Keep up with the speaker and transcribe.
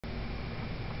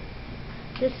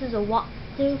This is a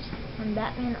walkthrough on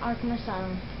Batman Arkham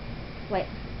Asylum. Wait,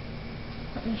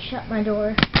 let me shut my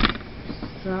door.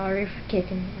 Sorry for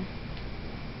kicking you.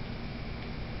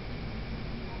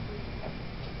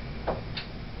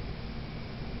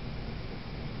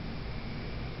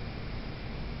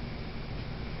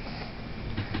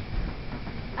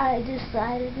 I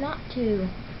decided not to.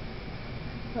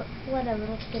 But whatever,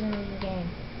 let's get into the game.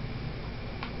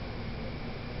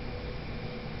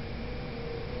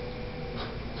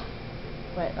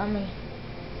 Wait, let me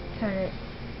turn it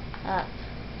up.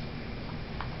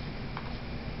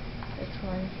 This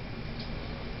one.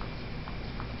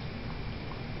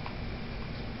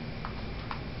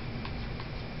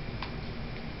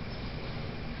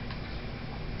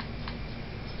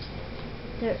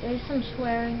 There is some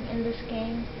swearing in this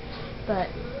game, but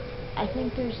I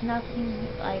think there's nothing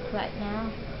like right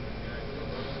now.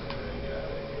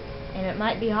 And it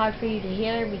might be hard for you to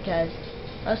hear because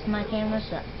most of my cameras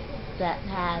that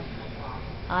have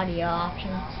audio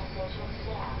options.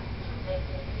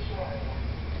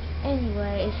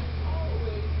 Anyways,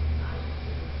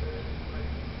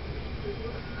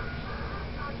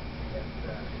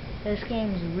 this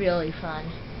game is really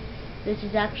fun. This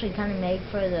is actually kind of made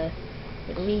for the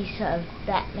release of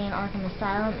Batman Arkham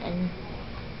Asylum and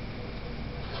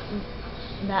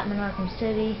Batman Arkham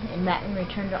City and Batman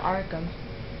Return to Arkham,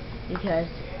 because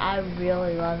I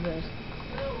really love those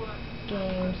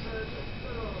games.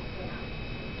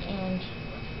 And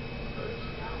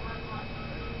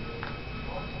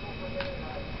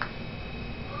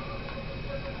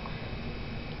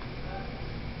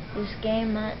this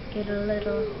game might get a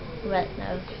little wet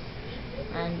now,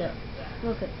 and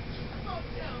look at,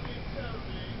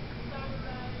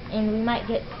 and we might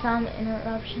get some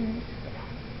interruptions,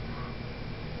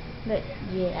 but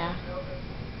yeah,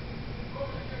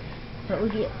 but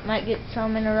we might get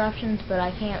some interruptions, but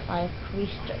I can't like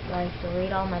restart, like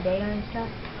delete all my data and stuff,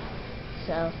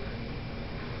 so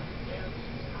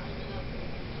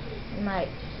you might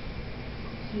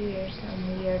hear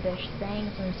some weirdish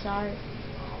things. I'm sorry.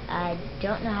 I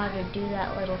don't know how to do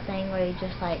that little thing where you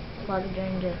just like plug it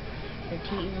into your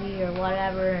TV or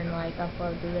whatever and like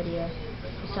upload the video.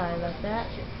 Sorry about that.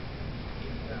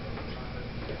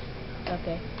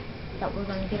 Okay, thought we were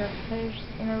going to get our first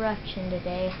interruption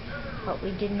today, but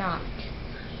we did not.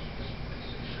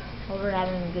 Well, we're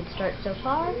having a good start so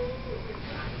far.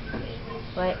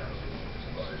 Wait.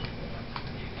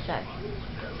 Sorry.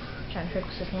 Trying to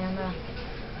fix the camera.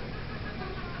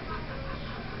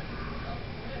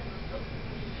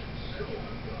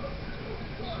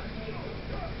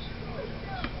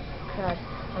 God,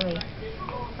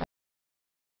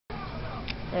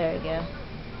 there we go.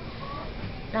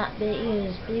 Not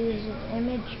as big as an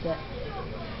image, but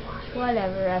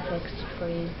whatever, I fixed it for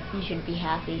you. You should be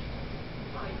happy.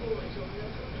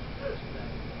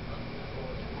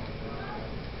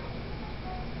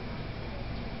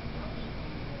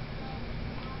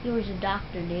 You was a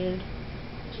doctor, dude.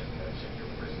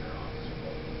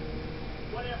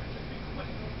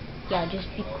 Yeah, just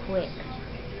be quick.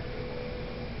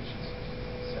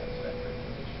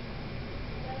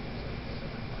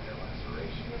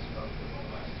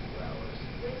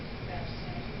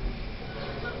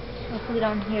 Hopefully you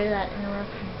don't hear that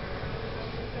interruption.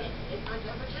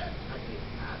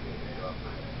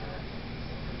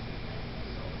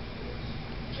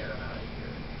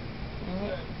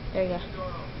 Alright, there you go.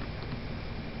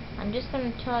 I'm just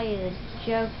going to tell you the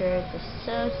Joker is a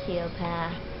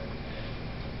sociopath.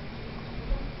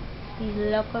 He's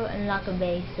loco and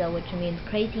locobeso, which means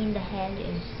crazy in the head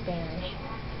in Spanish.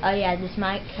 Oh yeah, this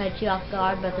might catch you off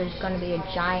guard, but there's going to be a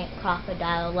giant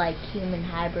crocodile-like human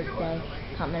hybrid thing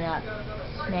coming up.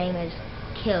 His name is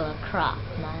Killer Croc,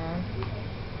 man.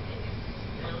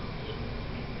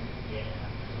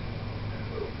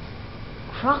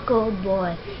 Croc, old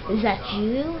boy, is that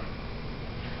you?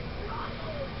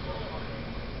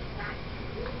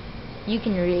 You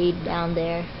can read down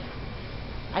there.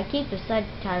 I keep the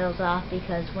subtitles off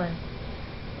because when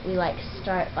we like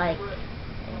start like,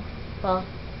 well,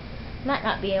 might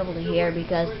not be able to hear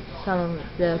because some of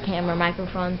the camera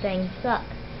microphone things suck.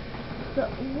 But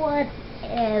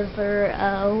whatever,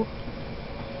 oh.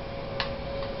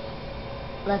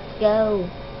 Let's go.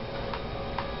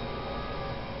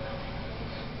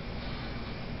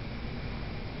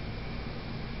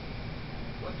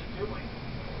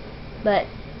 But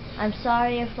I'm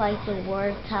sorry if like the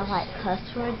words have like cuss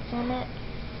words in it.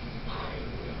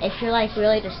 If you're like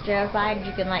really terrified,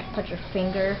 you can like put your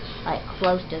finger like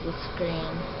close to the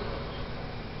screen.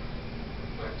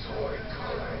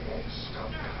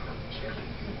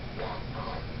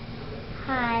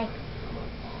 Hi.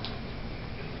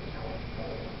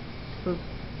 Boop.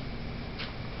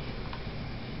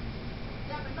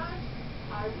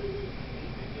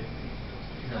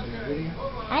 You're doing a video?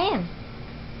 I am.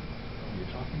 You're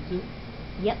talking to it?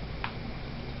 Yep.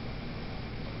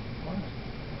 Why?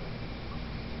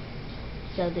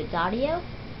 So it's audio?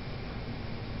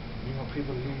 You want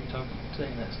people to hear you talking,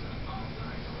 saying that stuff?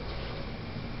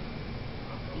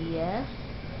 Yes.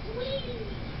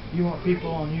 You want people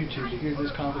on YouTube to hear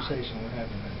this conversation we're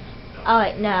having right now? Oh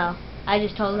wait, no. I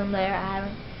just told them there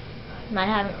might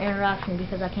have an interruption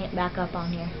because I can't back up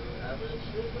on here.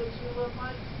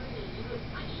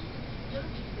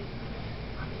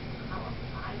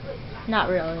 Not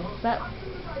really, but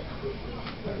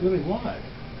Not really, why?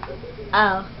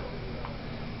 oh,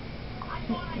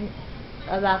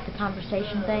 about the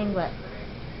conversation thing, but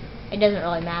it doesn't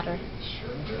really matter.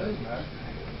 It does matter.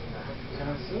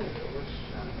 Sounds silly.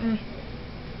 Mm.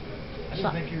 I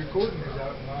didn't think you were recording because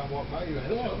when I walked by you, I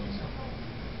had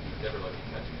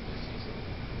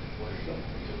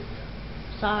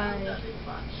Sorry.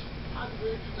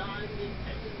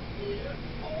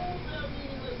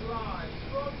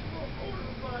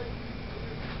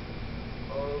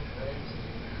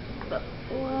 But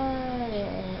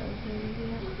whatever.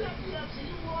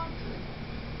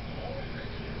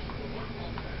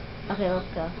 Okay,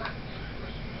 let's go.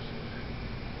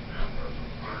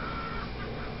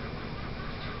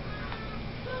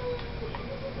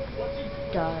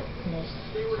 Darkness.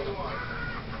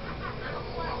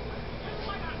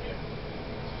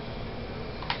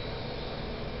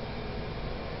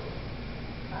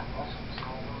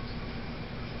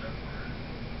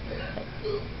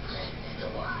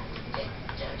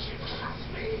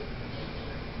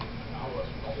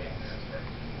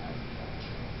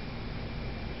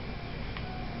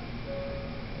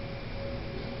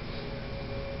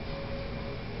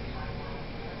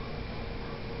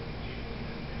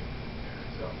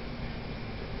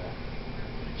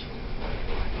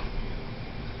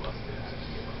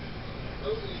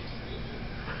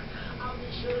 I'll be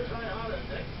sure to try harder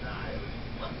next time.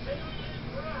 Let's say we aim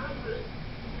for 100.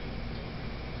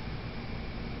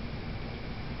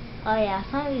 Oh yeah,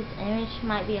 some of these images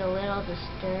might be a little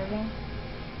disturbing.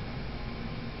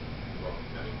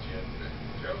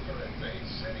 Joker and Maid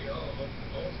City Hall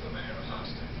holds the mayor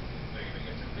hostage, leaving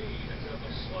it to me to tell the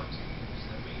SWAT teams,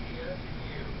 the media, and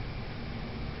you.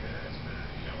 Yeah, it's been a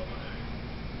hell of a night.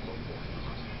 Look forward to the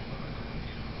hospital.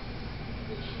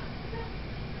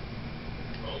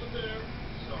 Hold it there.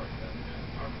 Sorry about that.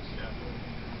 Arkham staff will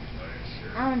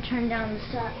sure. I'm gonna turn down the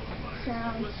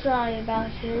sound. Sorry about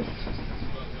this.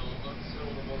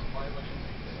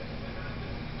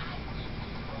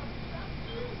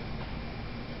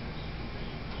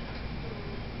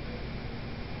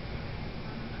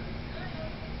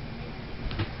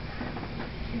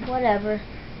 Whatever.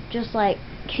 Just like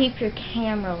keep your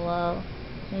camera low.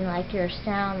 I mean, like your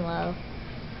sound low.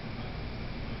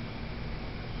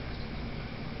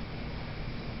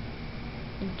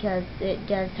 Because it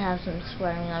does have some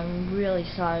swearing. I'm really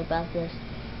sorry about this.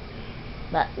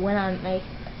 But when I'm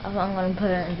gonna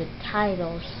put it in the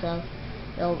title, so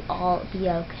it'll all be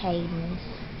okay.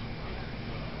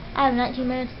 I have 19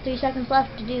 minutes and 3 seconds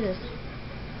left to do this.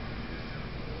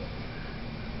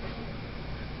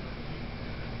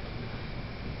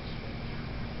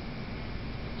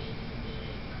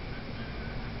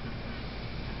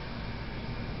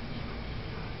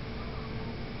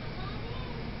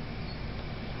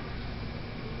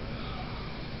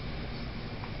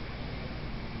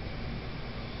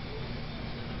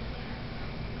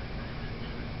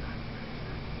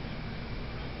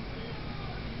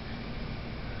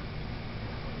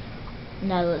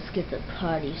 Now let's get the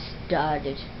party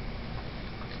started.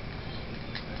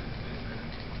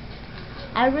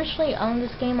 I originally owned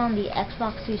this game on the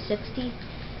Xbox 360,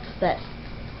 but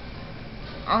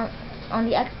on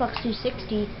the Xbox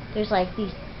 360 there's like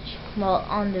these, well,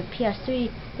 on the PS3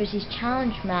 there's these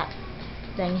challenge map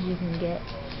things you can get.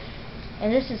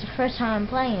 And this is the first time I'm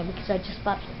playing it because I just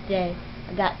bought it today.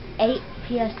 I got 8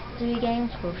 PS3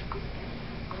 games for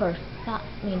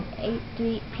 8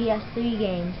 PS3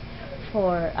 games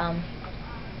for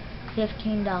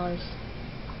 $15.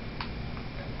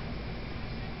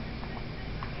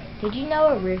 Did you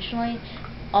know originally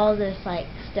all this like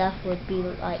stuff would be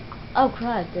like, oh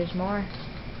crud, there's more.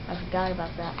 I forgot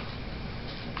about that.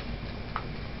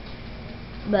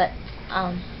 But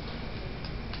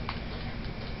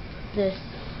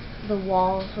the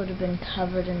walls would have been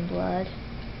covered in blood.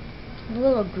 A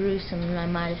little gruesome, and I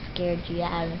might have scared you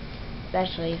out,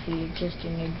 especially if you're just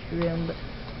in your room, but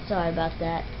sorry about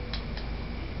that.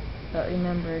 But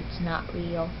remember, it's not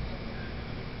real.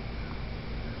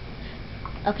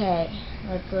 Okay.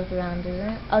 let's look around the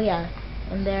room. Oh yeah,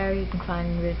 in there you can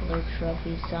find Riddler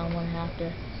trophies, so I'm gonna have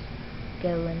to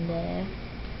go in there.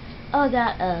 Oh, I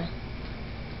got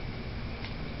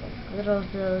little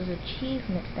of those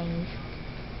achievement things.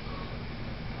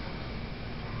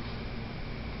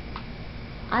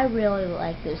 I really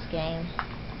like this game.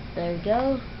 There we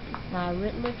go, my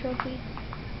Riddler trophy.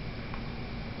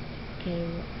 Okay.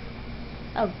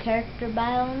 Oh, character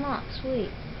bio unlocked.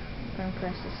 Sweet. I'm gonna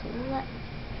press the select.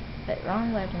 Wait,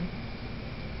 wrong button.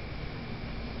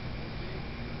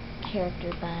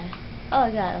 Character bio. Oh,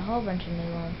 I got a whole bunch of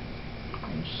new ones.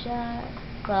 One shot.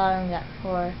 Well, I only got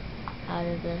 4 out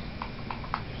of the.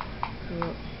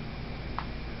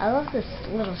 I love this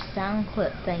little sound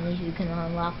clip things you can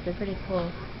unlock. They're pretty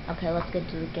cool. Okay, let's get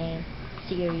to the game.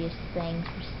 Serious things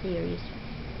for serious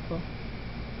people.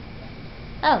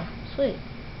 Oh, sweet.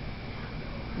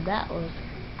 That was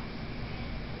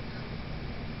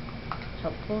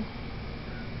helpful.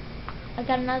 I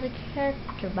got another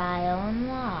character bio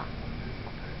unlocked.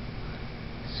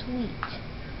 Sweet.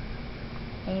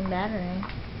 Aim battering.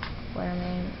 What am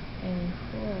I aiming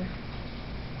for?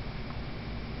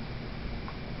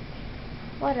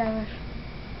 Whatever.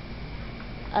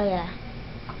 Oh yeah.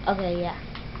 Okay, yeah.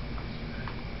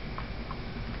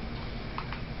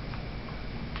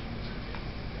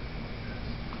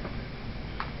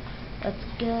 Let's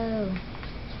go.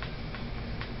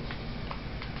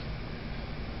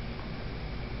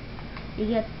 You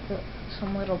get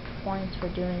some little points for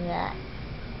doing that.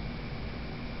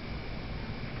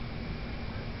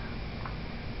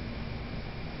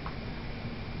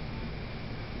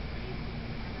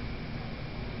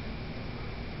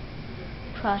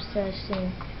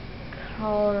 Processing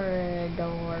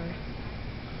corridor.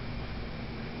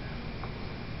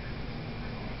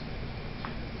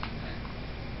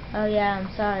 Oh yeah,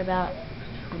 I'm sorry about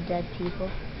the dead people.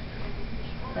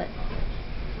 But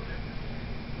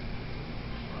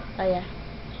oh yeah,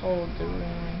 hold the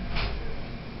room.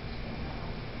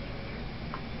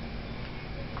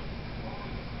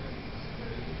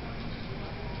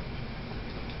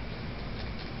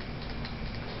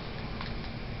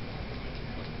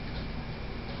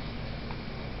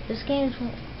 This game's,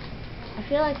 I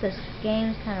feel like this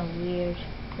game's kind of weird,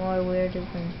 more weirder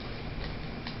than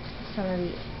some of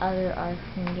the other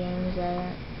Arkham games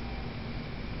that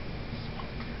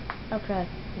oh crap,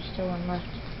 there's still one left.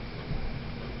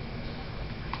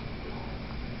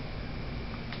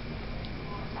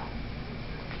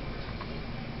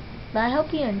 But I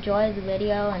hope you enjoyed the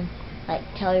video and like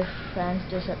tell your friends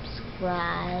to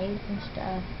subscribe and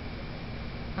stuff.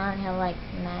 I only have like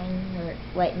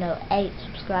 8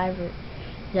 subscribers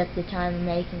at the time of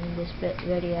making this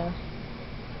video.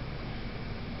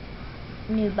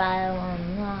 New bio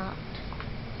unlocked.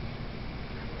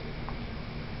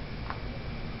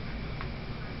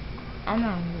 I'm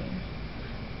hungry.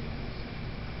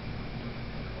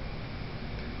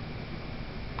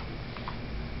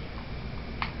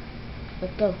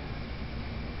 Let's go.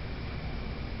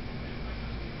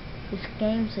 This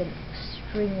game's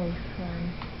extremely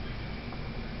fun.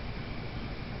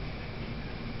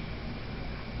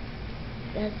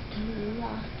 That's totally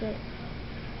lost it.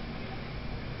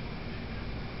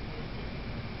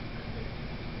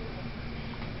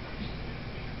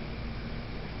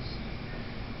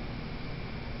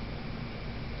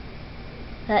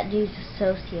 That dude's a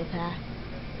sociopath.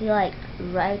 He like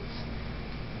writes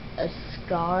a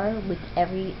scar with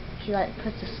every, he like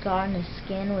puts a scar on his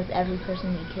skin with every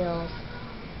person he kills.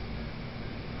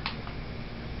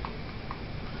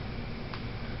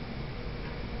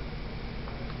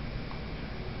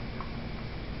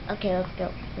 Okay, let's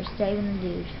go. We're saving the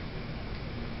dude.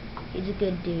 He's a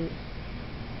good dude.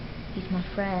 He's my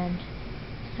friend.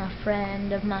 My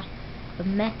friend of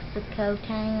Mexico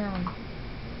town.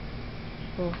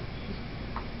 Cool.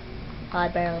 Oh, I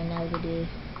barely know the dude.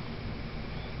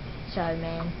 Sorry,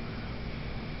 man.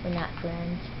 We're not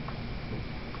friends.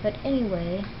 But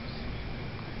anyway,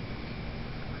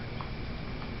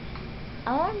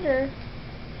 I wonder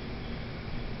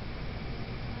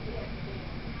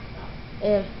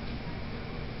if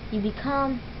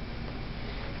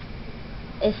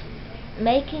if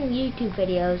making YouTube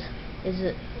videos is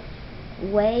a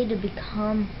way to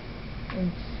become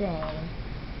insane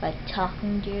by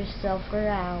talking to yourself for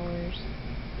hours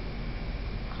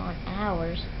on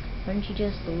hours. Wouldn't you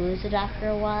just lose it after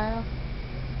a while?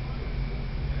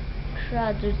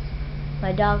 Crud,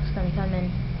 my dog's gonna come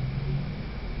in.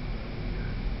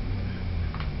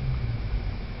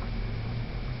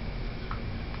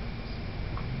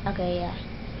 Okay, yeah.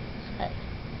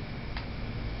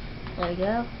 There we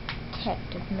go.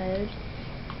 Detective mode.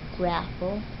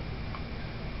 Grapple.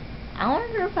 I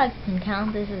wonder if I can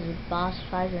count this as a boss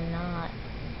fight or not.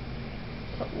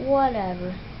 But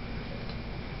whatever.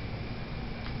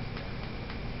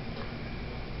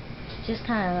 It's just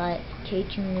kind of like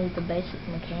teaching me the basic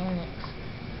mechanics.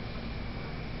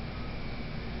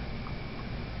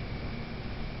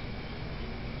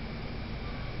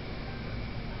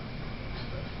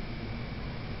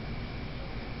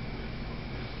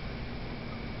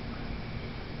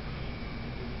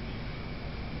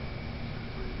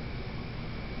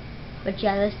 But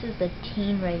yeah, this is a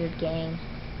teen-rated game,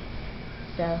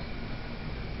 so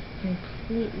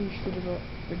completely suitable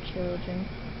for children.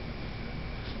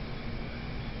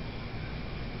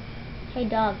 Hey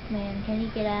dog man, can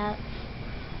you get out?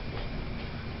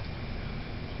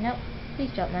 Nope,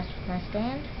 please don't mess with my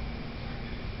stand.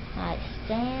 My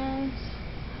stand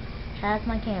has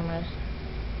my cameras.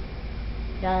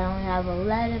 But I only have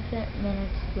 11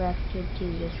 minutes left to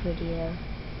do this video.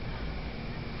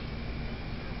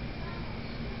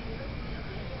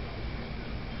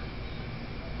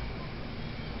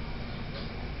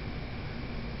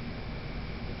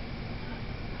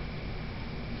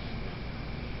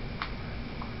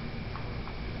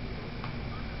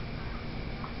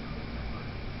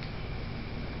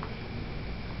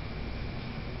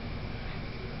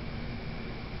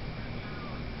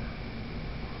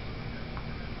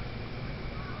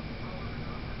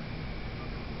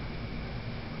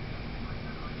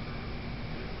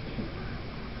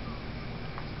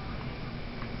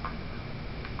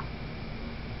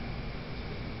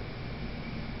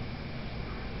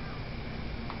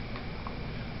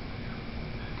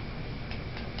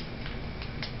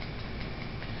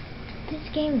 This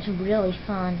game is really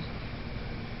fun.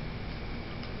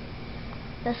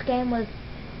 This game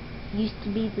used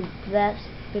to be the best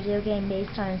video game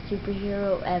based on a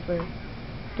superhero ever.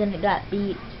 Then it got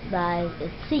beat by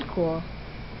its sequel.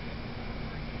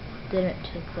 Then it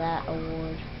took that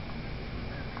award.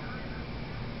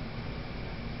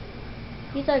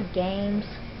 These are games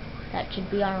that should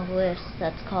be on a list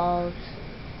that's called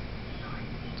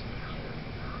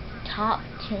Top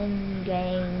 10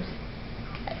 Games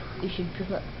that you should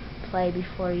play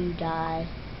before you die.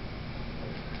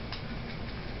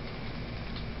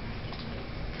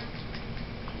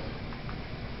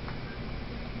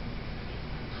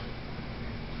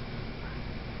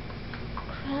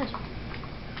 Crud.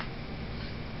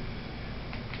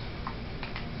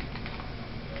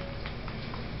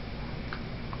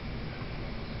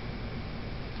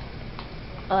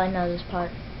 Oh, I know this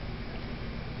part.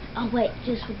 Oh wait,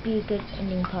 this would be a good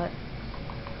ending part.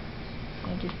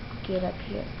 I just get up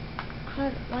here.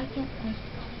 Crud, why can't I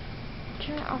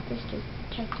turn off this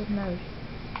detective mode?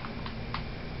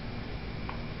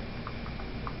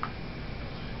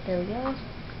 There we go.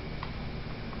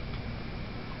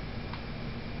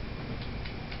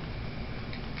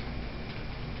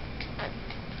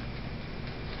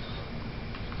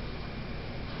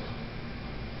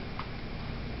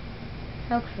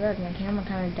 Oh crud, my camera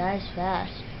kinda dies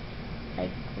fast.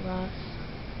 Like lost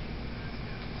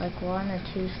like 1 or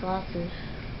 2 slots of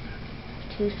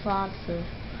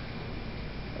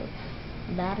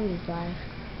battery's life.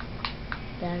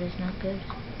 That is not good.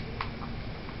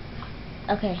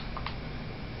 Okay.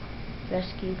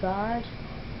 Rescue guard.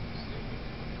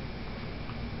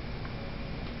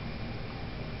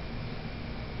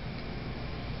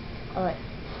 Oh wait.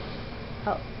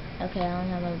 Oh, okay, I don't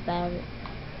have a battery.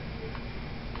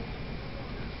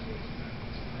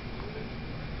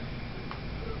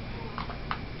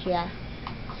 Yeah,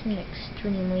 it's an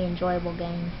extremely enjoyable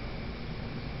game.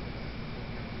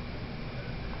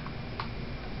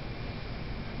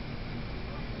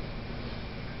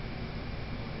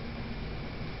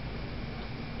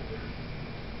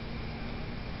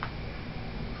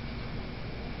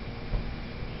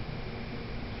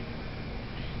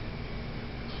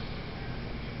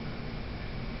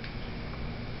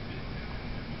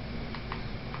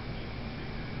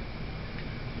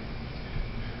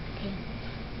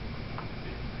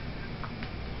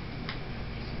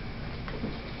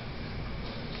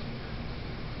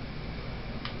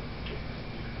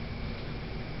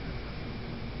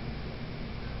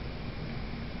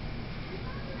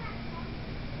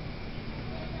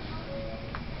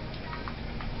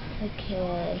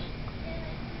 Okay.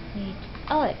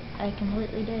 Oh, I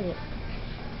completely did it.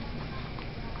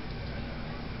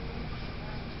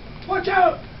 Watch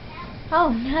out! Oh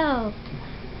no!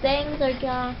 Things are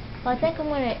gone. Well, I think I'm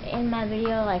gonna end my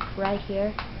video like right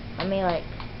here. I mean, like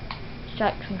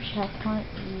start from checkpoint.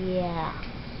 Yeah.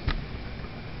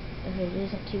 If it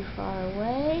isn't too far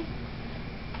away.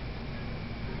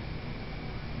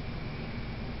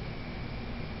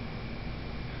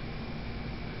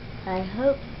 I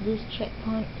hope this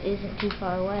checkpoint isn't too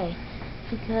far away,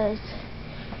 because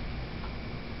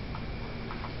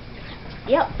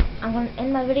yep, I'm going to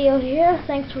end my video here.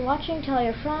 Thanks for watching. Tell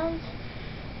your friends.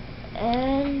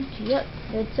 And yep,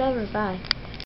 it's over. Bye.